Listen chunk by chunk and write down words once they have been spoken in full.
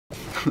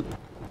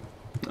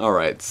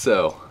Alright,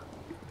 so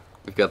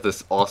we've got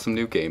this awesome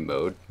new game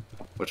mode,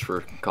 which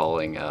we're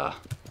calling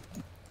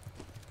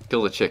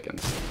Kill the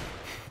Chickens.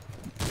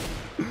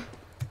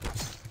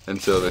 And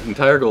so the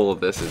entire goal of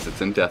this is it's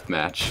in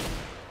deathmatch.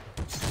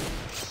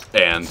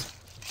 And,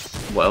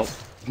 well,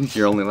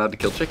 you're only allowed to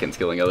kill chickens.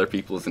 Killing other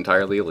people is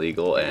entirely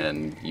illegal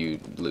and you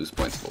lose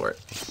points for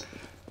it.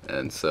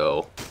 And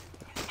so,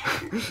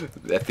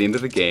 at the end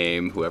of the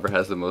game, whoever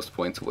has the most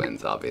points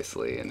wins,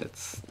 obviously. And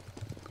it's,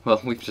 well,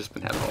 we've just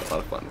been having a lot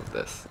of fun with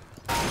this.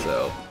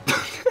 So.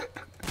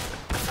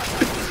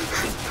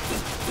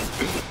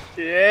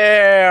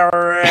 Yeah,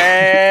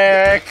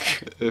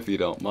 Rick! If you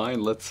don't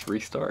mind, let's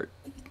restart.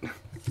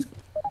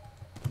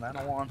 I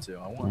don't want to.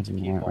 I want to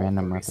keep all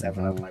random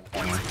 37 of my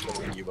points and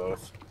killing you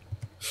both.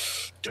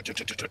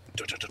 It's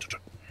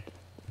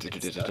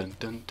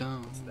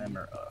them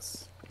or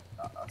us.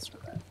 Not us for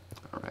that.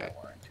 Alright.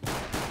 Don't worry.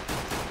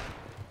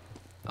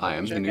 I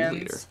am the new Chickens.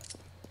 leader.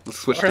 Let's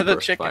switch Where to are the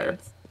burst fire.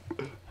 chickens?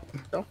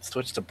 Don't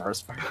switch to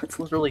burst fire. It's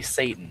literally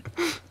Satan.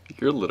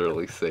 You're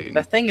literally Satan.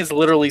 That thing is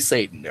literally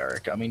Satan,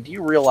 Derek. I mean, do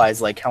you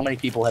realize like how many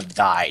people have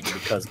died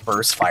because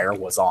burst fire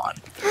was on?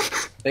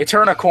 They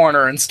turn a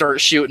corner and start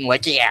shooting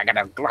like, yeah, I got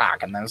a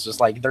Glock, and then it's just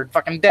like they're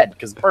fucking dead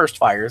because burst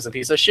fire is a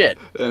piece of shit.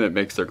 And it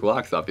makes their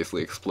Glocks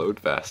obviously explode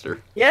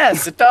faster.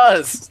 Yes, it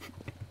does.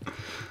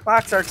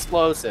 Glocks are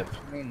explosive.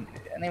 I mean,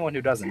 anyone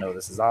who doesn't know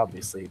this is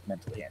obviously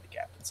mentally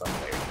handicapped in some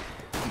way.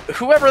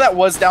 Whoever that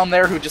was down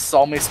there who just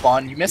saw me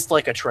spawn, you missed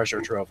like a treasure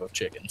trove of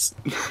chickens.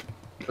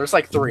 There's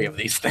like 3 of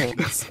these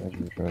things.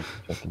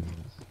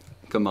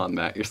 Come on,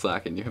 Matt, you're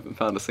slacking. You haven't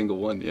found a single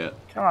one yet.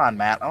 Come on,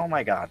 Matt. Oh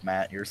my god,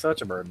 Matt, you're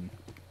such a burden.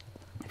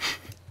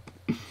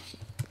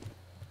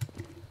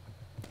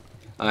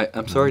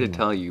 I'm sorry to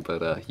tell you,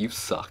 but you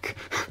suck.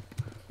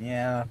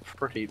 Yeah,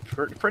 pretty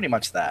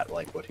much that,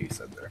 like what he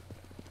said there.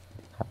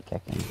 Stop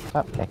kicking.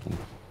 Stop kicking.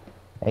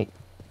 Hey.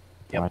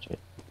 Yep. Watch it.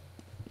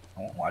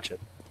 I won't watch it.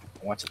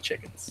 I watch the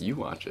chickens. You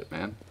watch it,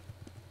 man.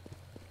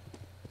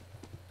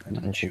 I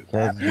didn't If shoot it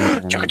that.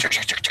 kills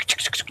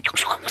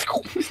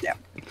Yeah.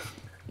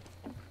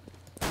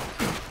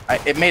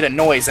 It made a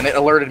noise and it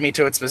alerted me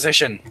to its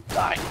position.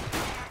 Die.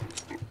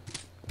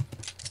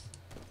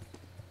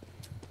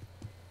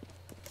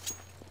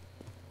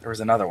 There was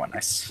another one. I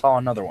saw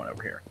another one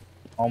over here.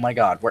 Oh my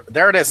god.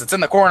 There it is. It's in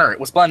the corner. It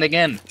was blending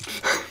in.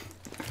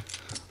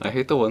 I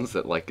hate the ones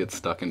that like get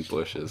stuck in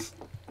bushes.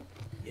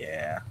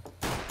 Yeah.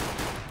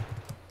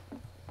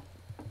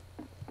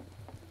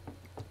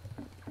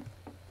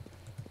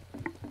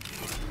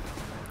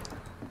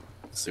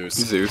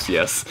 Zeus,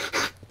 yes.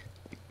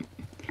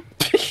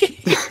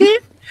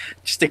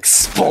 Just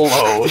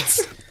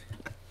explodes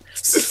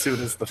as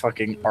soon as the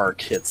fucking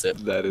arc hits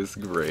it, That is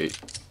great.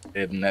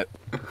 isn't it?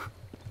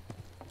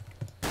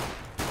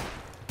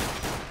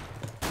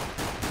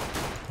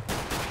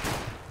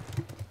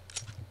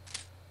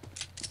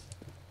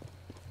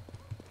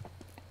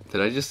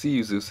 Did I just see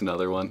you Zeus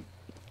another one?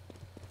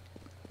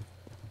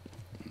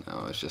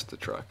 No, it's just a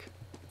truck.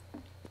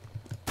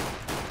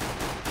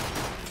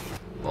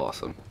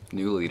 Awesome.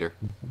 New leader.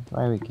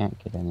 Why we can't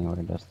get anywhere,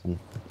 Dustin?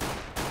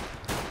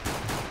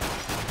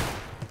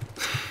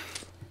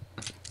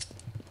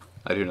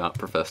 I do not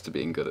profess to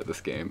being good at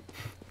this game.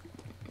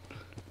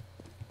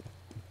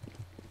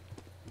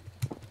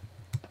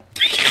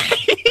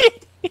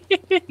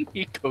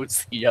 He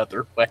goes the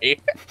other way.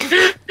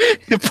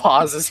 He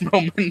pauses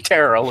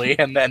momentarily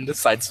and then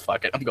decides,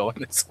 fuck it, I'm going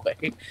this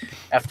way.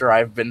 After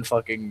I've been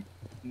fucking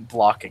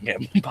blocking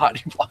him,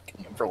 body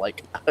blocking him for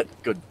like a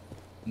good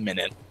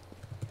minute.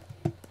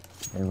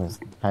 It was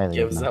highly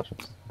Gives up.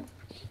 obnoxious.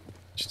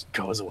 Just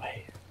goes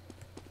away.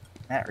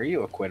 Matt, are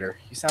you a quitter?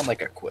 You sound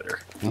like a quitter.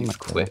 I'm He's a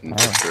quitter. quitting I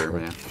don't for sure,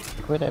 quit. man.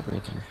 Quit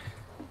everything.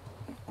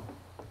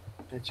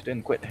 Bet you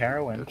didn't quit No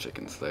heroin.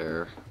 chickens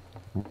there.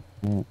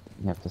 You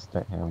have to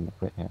start heroin to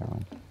quit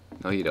heroin.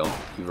 No, you don't.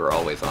 You were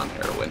always on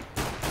heroin.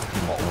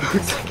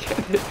 I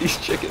can't hit these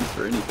chickens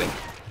for anything.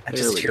 I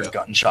There just we hear go.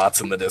 gunshots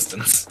in the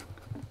distance.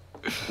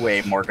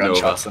 Way more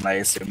gunshots than I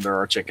assume there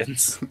are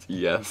chickens.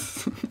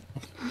 Yes.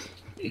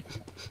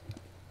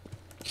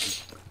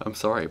 I'm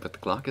sorry, but the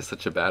Glock is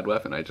such a bad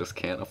weapon, I just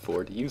can't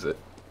afford to use it.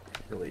 It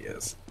really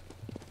is.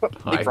 What?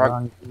 Hi. Big frog.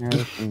 Wrong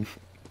generation.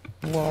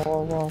 Whoa,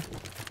 whoa, whoa.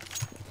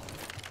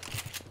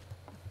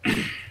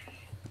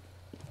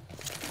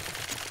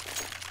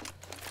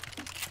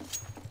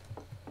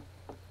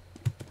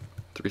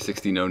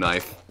 360 no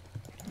knife.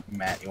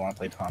 Matt, you want to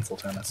play tonsil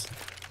tennis?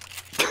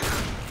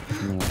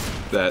 Yeah.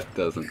 That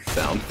doesn't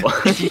sound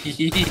fun.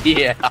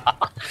 Yeah.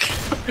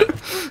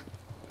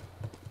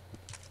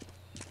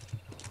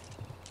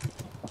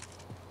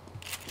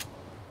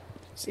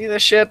 See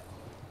this shit?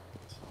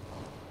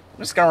 I'm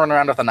just gonna run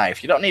around with a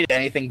knife. You don't need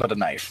anything but a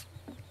knife.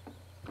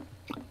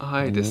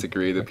 I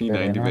disagree. The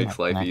P90 makes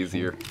life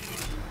easier.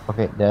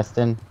 Okay,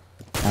 Dustin,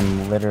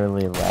 I'm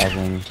literally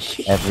lagging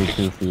every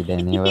 2 feet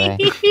anyway.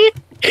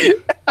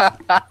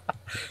 I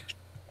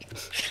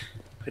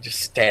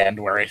just stand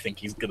where I think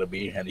he's gonna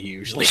be, and he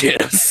usually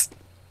is.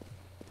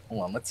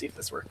 Hold on, let's see if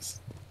this works.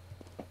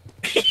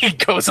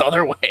 It goes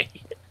other way.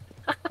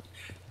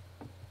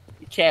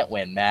 Can't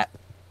win, Matt.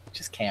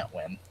 Just can't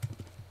win.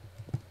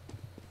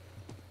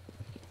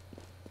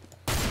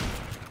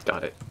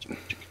 Got it.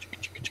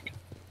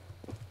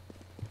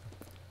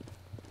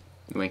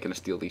 You ain't gonna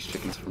steal these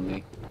chickens from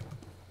me.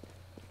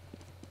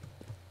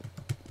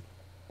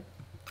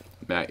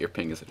 Matt, your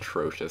ping is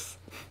atrocious.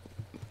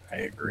 I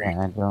agree.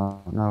 I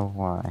don't know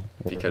why.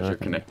 Because you're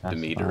connected to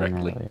me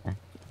directly.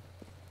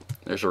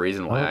 There's a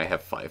reason why I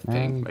have 5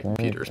 ping. My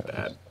computer's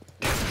bad.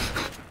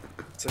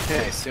 It's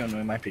okay. Soon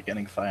we might be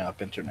getting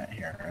up internet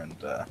here, and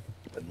then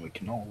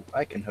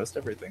I can host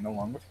everything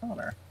along with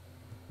Connor.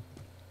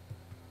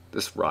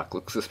 This rock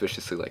looks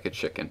suspiciously like a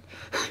chicken.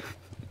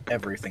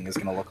 Everything is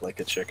gonna look like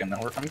a chicken.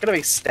 I'm gonna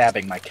be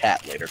stabbing my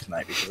cat later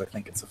tonight because I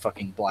think it's a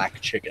fucking black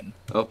chicken.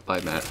 Oh,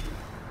 bye, Matt.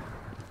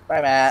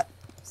 Bye, Matt.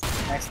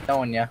 Nice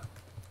knowing ya.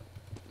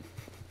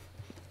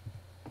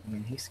 I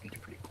mean, he seems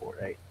pretty cool,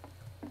 right?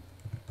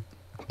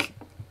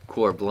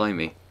 Cool or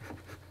blimey.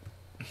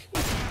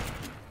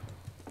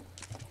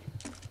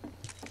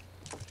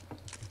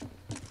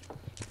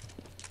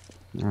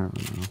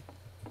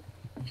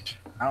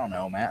 I don't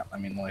know, Matt. I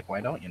mean, like, why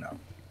don't you know?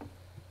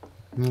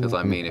 Because,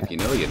 I mean, if you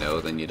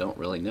know, then you don't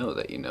really know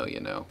that you know. You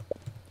know?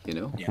 You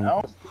know?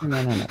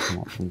 Internet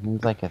connection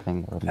seems like a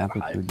thing that would not be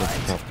too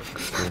difficult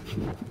to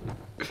achieve.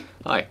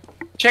 Hi.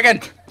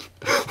 Chicken!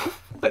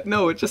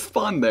 No, it just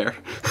spawned there.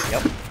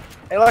 Yep.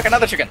 Hey, look,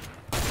 another chicken!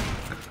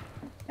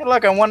 Hey,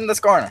 look, I'm one in this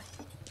corner.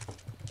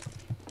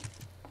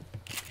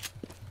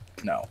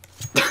 No.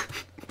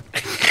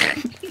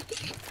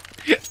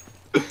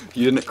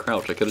 You didn't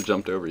crouch, I could have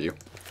jumped over you.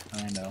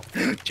 I know.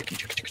 Chicken.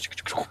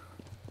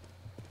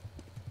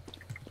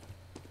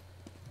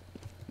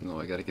 No,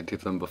 I gotta get to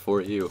them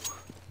before you.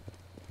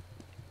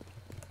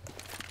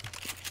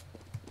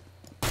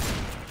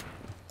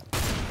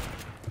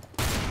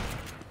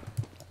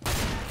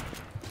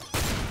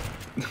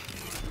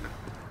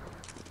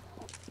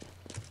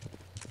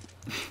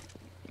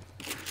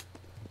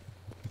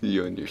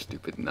 You and your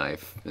stupid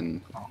knife,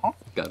 and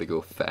gotta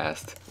go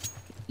fast.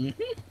 Gotta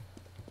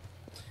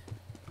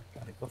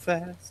go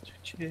fast,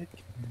 chicken.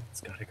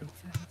 It's gotta go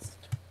fast.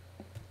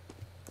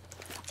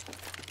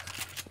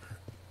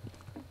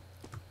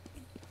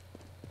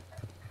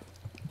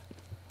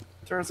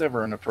 If there was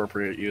ever an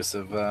appropriate use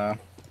of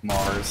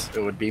Mars, it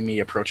would be me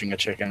approaching a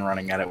chicken,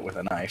 running at it with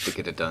a knife.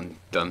 Diggity dun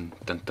dun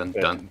dun dun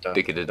dun.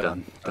 Diggity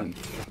dun dun.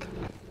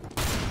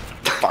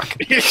 Fuck.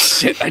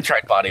 Shit, I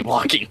tried body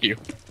blocking you.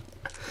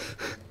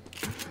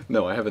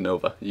 No, I have a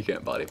Nova. You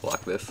can't body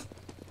block this.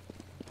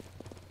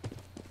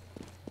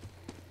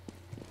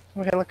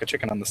 Oh, hey, look, a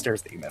chicken on the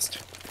stairs that you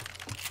missed.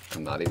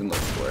 I'm not even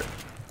looking for it.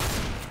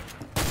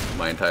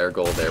 My entire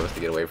goal there was to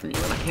get away from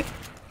you, and I can't.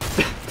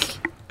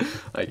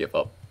 I give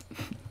up.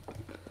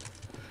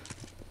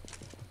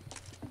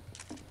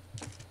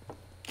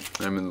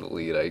 I'm in the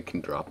lead. I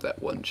can drop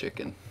that one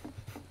chicken.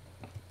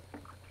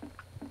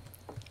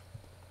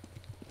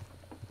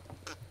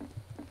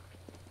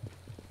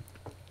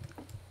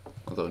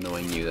 Although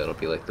knowing you, that'll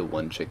be like the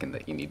one chicken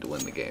that you need to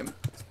win the game.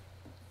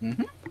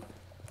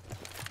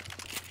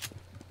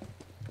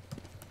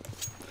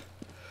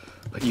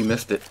 But you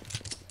missed it.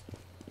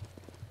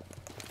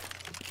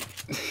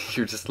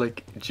 You're just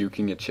like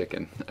juking a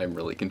chicken. I'm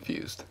really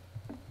confused.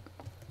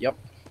 Yep.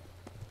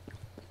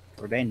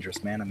 They're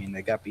dangerous, man. I mean,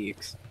 they got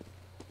beaks.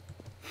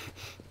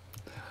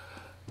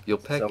 You'll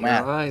peck So, your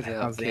Matt, eyes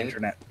out, how's the kid.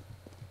 internet?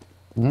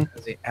 Hmm?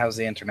 How's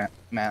the internet,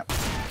 Matt?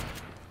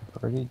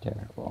 Pretty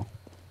terrible.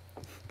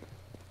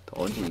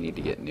 Told you need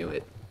to get new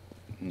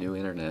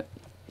internet.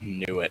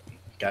 Knew it.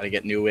 Gotta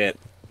get new it.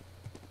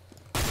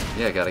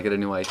 Yeah, gotta get a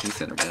new IT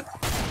center, man.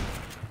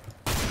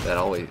 That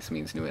always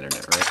means new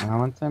internet, right? Now,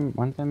 once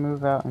I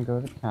move out and go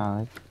to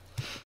college,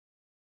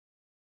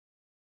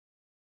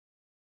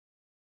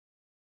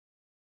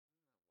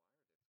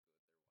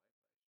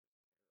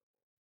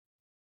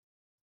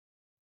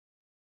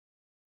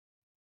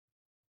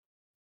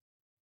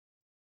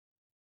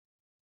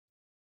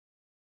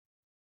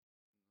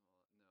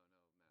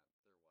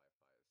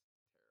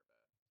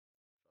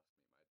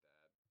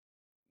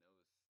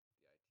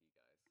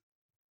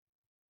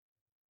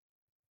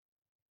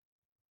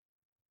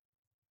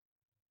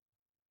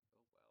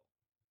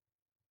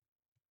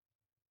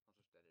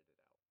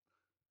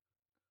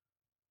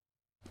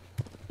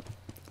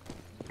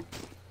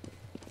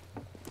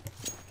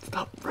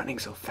 Stop running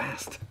so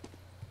fast.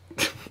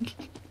 You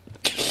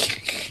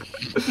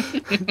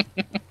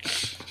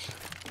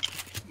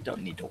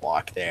don't need to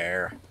walk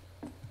there.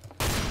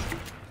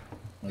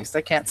 At least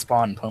I can't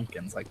spawn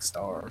pumpkins like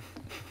Star.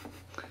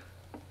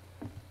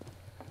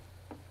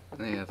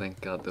 Yeah, thank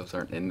God those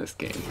aren't in this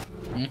game.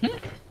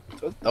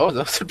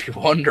 Those would be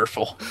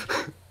wonderful.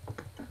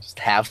 Just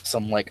have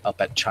some like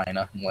up at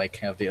China and like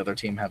have the other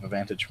team have a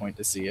vantage point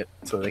to see it,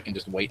 so they can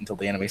just wait until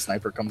the enemy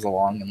sniper comes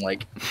along and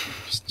like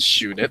just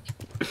shoot it.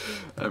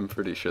 I'm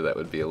pretty sure that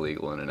would be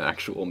illegal in an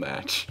actual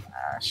match.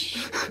 Ah,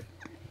 shit.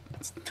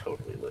 It's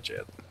totally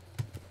legit.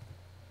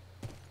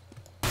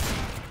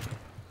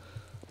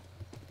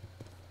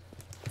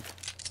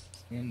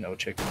 No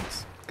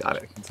chickens. Got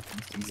it. Chickens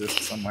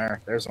exist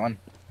somewhere. There's one.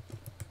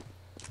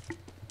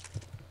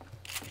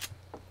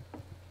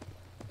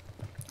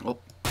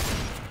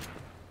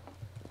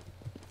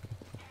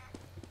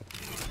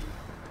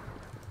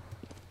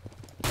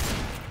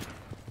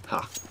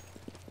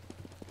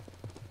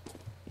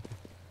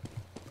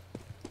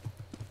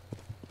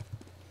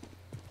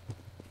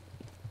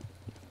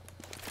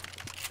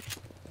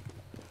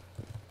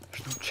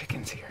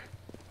 chickens here.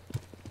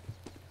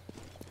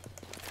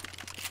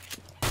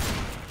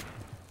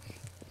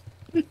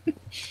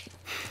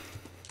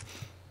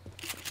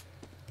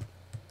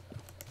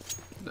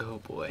 Oh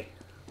boy.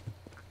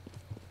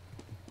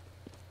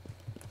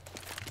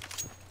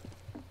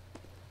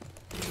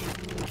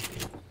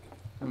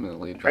 I'm gonna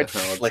lead by I'd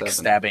Solid flick 7.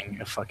 stabbing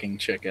a fucking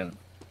chicken.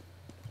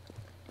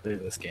 Play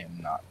this game,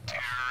 not.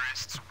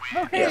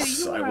 Oh, hey,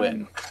 Yes, I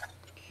win.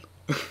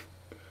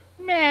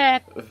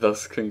 Matt.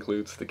 Thus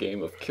concludes the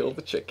game of Kill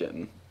the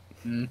Chicken.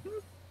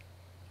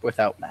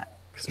 Without Matt,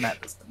 because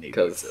Matt doesn't need to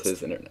Because exist.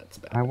 his internet's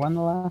bad. I won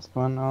the last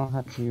one. I'll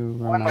have you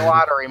Won remind the me.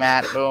 lottery,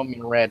 Matt. Boom,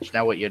 you're rich.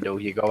 Now what you do?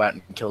 You go out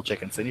and kill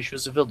chickens. Then your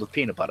shoes are filled with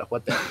peanut butter.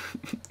 What the?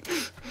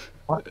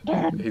 What,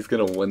 Dad? He's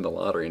gonna win the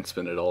lottery and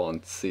spend it all on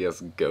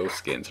CSGO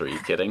skins. Are you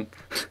kidding?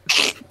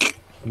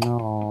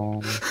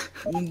 No.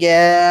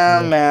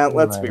 Yeah, Matt.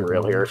 Let's be Right.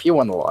 real here. If you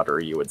won the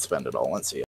lottery, you would spend it all on CS.